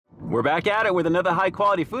We're back at it with another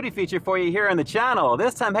high-quality foodie feature for you here on the channel.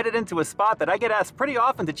 This time headed into a spot that I get asked pretty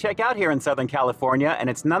often to check out here in Southern California, and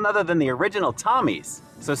it's none other than the original Tommy's.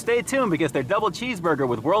 So stay tuned because their double cheeseburger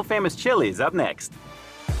with world-famous chilies up next.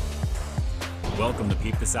 Welcome to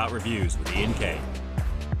Peep This Out Reviews with Ian K.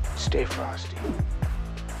 Stay frosty.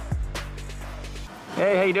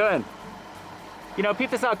 Hey, how you doing? You know, Peep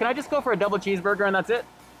This Out, can I just go for a double cheeseburger and that's it?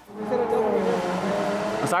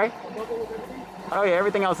 I'm sorry? Oh yeah,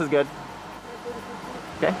 everything else is good.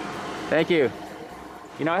 Okay, thank you.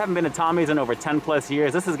 You know, I haven't been to Tommy's in over 10 plus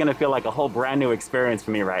years. This is gonna feel like a whole brand new experience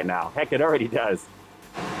for me right now. Heck, it already does.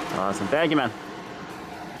 Awesome, thank you, man.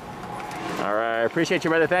 All right, appreciate you,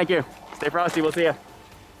 brother, thank you. Stay frosty, we'll see ya.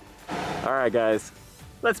 All right, guys,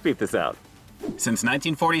 let's peep this out. Since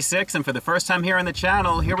 1946, and for the first time here on the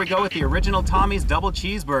channel, here we go with the original Tommy's double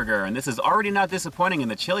cheeseburger. And this is already not disappointing in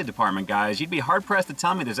the chili department, guys. You'd be hard-pressed to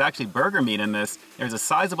tell me there's actually burger meat in this. There's a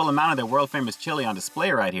sizable amount of their world-famous chili on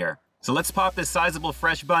display right here. So let's pop this sizable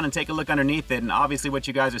fresh bun and take a look underneath it. And obviously what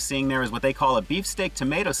you guys are seeing there is what they call a beefsteak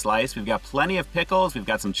tomato slice. We've got plenty of pickles, we've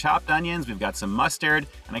got some chopped onions, we've got some mustard.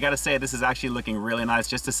 And I gotta say, this is actually looking really nice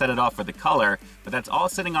just to set it off for the color. But that's all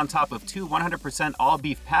sitting on top of two 100% all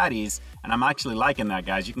beef patties. And I'm actually liking that,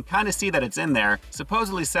 guys. You can kind of see that it's in there,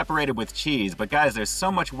 supposedly separated with cheese. But guys, there's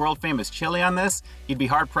so much world famous chili on this, you'd be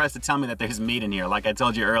hard pressed to tell me that there's meat in here. Like I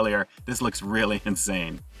told you earlier, this looks really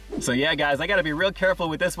insane. So yeah, guys, I gotta be real careful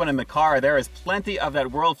with this one in the car. There is plenty of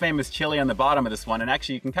that world famous chili on the bottom of this one. And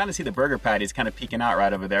actually, you can kind of see the burger patties kind of peeking out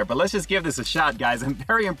right over there. But let's just give this a shot, guys. I'm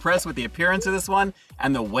very impressed with the appearance of this one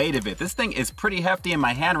and the weight of it. This thing is pretty hefty in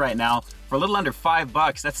my hand right now. For a little under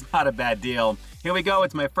 $5, that's not a bad deal. Here we go,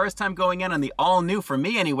 it's my first time going in on the all new, for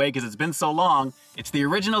me anyway, because it's been so long. It's the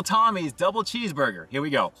original Tommy's double cheeseburger. Here we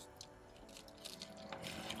go.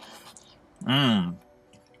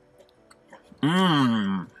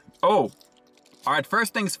 Oh. All right,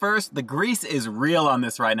 first things first, the grease is real on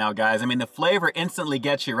this right now, guys. I mean, the flavor instantly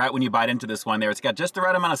gets you right when you bite into this one there. It's got just the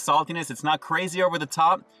right amount of saltiness. It's not crazy over the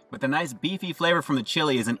top, but the nice beefy flavor from the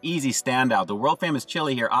chili is an easy standout. The world famous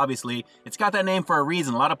chili here, obviously, it's got that name for a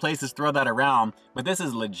reason. A lot of places throw that around, but this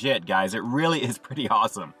is legit, guys. It really is pretty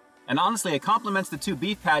awesome. And honestly, it complements the two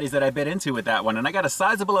beef patties that I bit into with that one. And I got a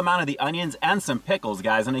sizable amount of the onions and some pickles,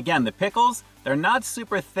 guys. And again, the pickles, they're not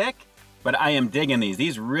super thick, but I am digging these.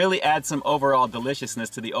 These really add some overall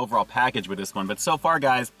deliciousness to the overall package with this one. But so far,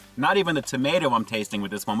 guys, not even the tomato I'm tasting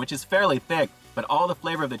with this one, which is fairly thick, but all the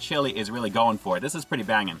flavor of the chili is really going for it. This is pretty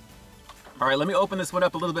banging. All right, let me open this one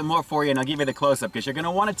up a little bit more for you and I'll give you the close-up because you're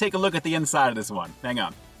gonna wanna take a look at the inside of this one. Hang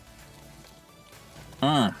on.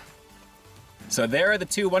 So there are the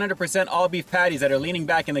two 100% all beef patties that are leaning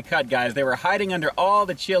back in the cut, guys. They were hiding under all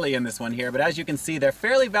the chili in this one here, but as you can see, they're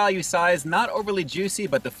fairly value sized, not overly juicy,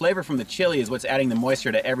 but the flavor from the chili is what's adding the moisture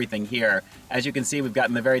to everything here. As you can see, we've got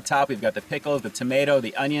in the very top, we've got the pickles, the tomato,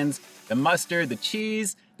 the onions, the mustard, the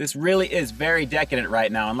cheese. This really is very decadent right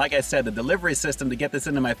now. And like I said, the delivery system to get this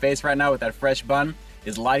into my face right now with that fresh bun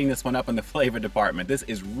is lighting this one up in the flavor department. This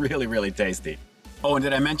is really, really tasty. Oh, and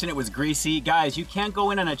did I mention it was greasy? Guys, you can't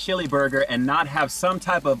go in on a chili burger and not have some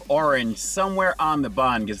type of orange somewhere on the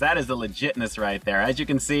bun, because that is the legitness right there. As you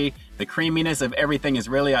can see, the creaminess of everything is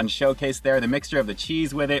really on showcase there, the mixture of the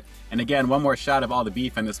cheese with it. And again, one more shot of all the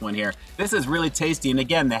beef in this one here. This is really tasty, and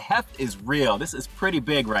again, the heft is real. This is pretty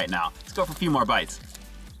big right now. Let's go for a few more bites.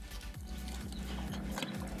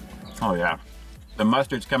 Oh yeah, the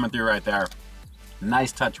mustard's coming through right there.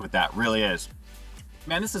 Nice touch with that, really is.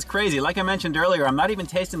 Man, this is crazy. Like I mentioned earlier, I'm not even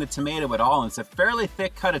tasting the tomato at all. And it's a fairly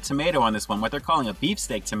thick cut of tomato on this one, what they're calling a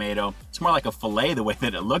beefsteak tomato. It's more like a filet the way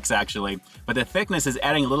that it looks, actually. But the thickness is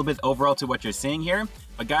adding a little bit overall to what you're seeing here.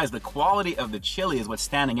 But guys, the quality of the chili is what's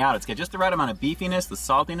standing out. It's got just the right amount of beefiness, the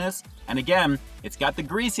saltiness, and again, it's got the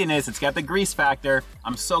greasiness, it's got the grease factor.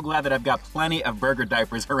 I'm so glad that I've got plenty of burger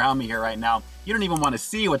diapers around me here right now. You don't even want to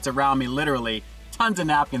see what's around me, literally. Tons of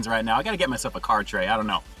napkins right now. I gotta get myself a card tray, I don't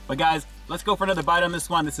know. But guys, let's go for another bite on this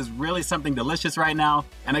one. This is really something delicious right now.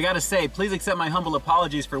 And I gotta say, please accept my humble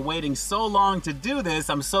apologies for waiting so long to do this.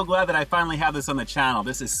 I'm so glad that I finally have this on the channel.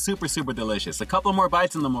 This is super, super delicious. A couple more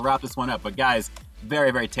bites and then we'll wrap this one up. But guys,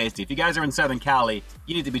 very, very tasty. If you guys are in Southern Cali,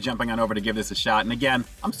 you need to be jumping on over to give this a shot. And again,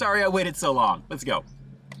 I'm sorry I waited so long. Let's go.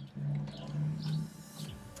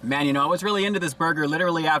 Man, you know, I was really into this burger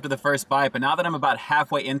literally after the first bite, but now that I'm about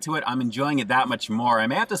halfway into it, I'm enjoying it that much more. I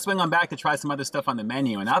may have to swing on back to try some other stuff on the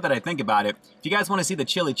menu, and now that I think about it, if you guys want to see the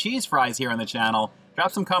chili cheese fries here on the channel,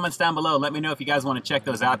 Drop some comments down below. Let me know if you guys want to check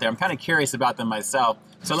those out there. I'm kind of curious about them myself.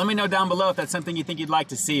 So let me know down below if that's something you think you'd like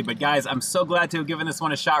to see. But guys, I'm so glad to have given this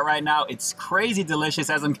one a shot right now. It's crazy delicious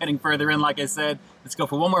as I'm getting further in, like I said. Let's go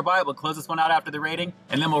for one more bite. We'll close this one out after the rating,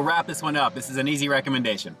 and then we'll wrap this one up. This is an easy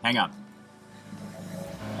recommendation. Hang on.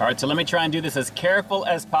 All right, so let me try and do this as careful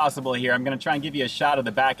as possible here. I'm gonna try and give you a shot of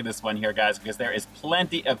the back of this one here, guys, because there is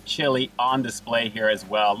plenty of chili on display here as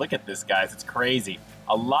well. Look at this, guys, it's crazy.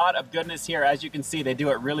 A lot of goodness here. As you can see, they do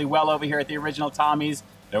it really well over here at the original Tommy's.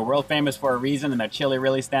 They're world famous for a reason, and their chili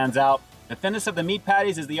really stands out. The thinness of the meat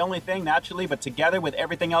patties is the only thing, naturally, but together with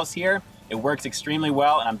everything else here, it works extremely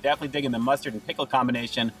well, and I'm definitely digging the mustard and pickle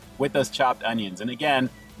combination with those chopped onions. And again,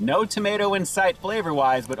 no tomato in sight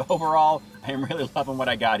flavor-wise, but overall, I am really loving what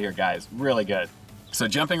I got here, guys. Really good. So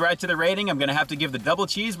jumping right to the rating, I'm gonna have to give the double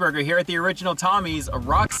cheeseburger here at the original Tommy's a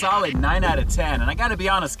rock solid 9 out of 10. And I gotta be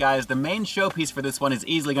honest, guys, the main showpiece for this one is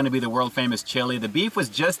easily gonna be the world famous chili. The beef was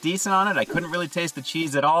just decent on it. I couldn't really taste the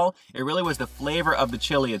cheese at all. It really was the flavor of the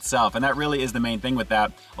chili itself, and that really is the main thing with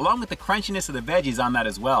that, along with the crunchiness of the veggies on that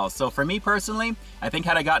as well. So for me personally, I think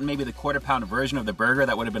had I gotten maybe the quarter-pound version of the burger,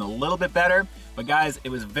 that would have been a little bit better. But guys, it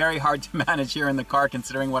was very hard to manage here in the car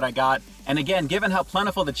considering what I got. And again, given how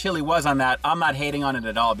plentiful the chili was on that, I'm not hating on it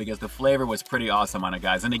at all because the flavor was pretty awesome on it,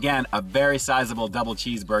 guys. And again, a very sizable double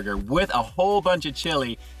cheeseburger with a whole bunch of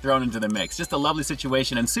chili thrown into the mix. Just a lovely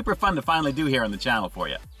situation and super fun to finally do here on the channel for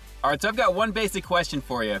you. All right, so I've got one basic question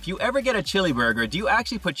for you. If you ever get a chili burger, do you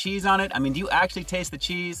actually put cheese on it? I mean, do you actually taste the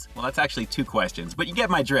cheese? Well, that's actually two questions, but you get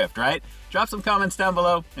my drift, right? Drop some comments down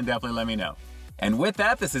below and definitely let me know. And with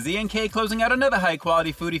that, this is Ian K closing out another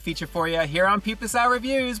high-quality foodie feature for you here on Peep This Out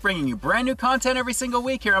Reviews, bringing you brand new content every single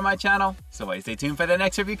week here on my channel. So stay tuned for the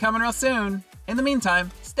next review coming real soon. In the meantime,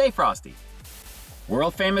 stay frosty.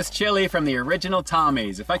 World famous chili from the original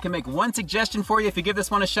Tommy's. If I can make one suggestion for you if you give this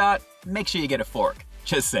one a shot, make sure you get a fork.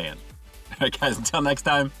 Just saying. All right, guys, until next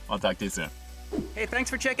time, I'll talk to you soon. Hey, thanks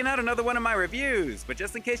for checking out another one of my reviews. But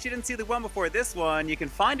just in case you didn't see the one before this one, you can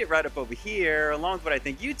find it right up over here, along with what I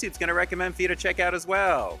think YouTube's gonna recommend for you to check out as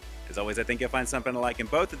well. As always, I think you'll find something to like in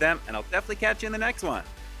both of them, and I'll definitely catch you in the next one.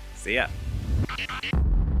 See ya.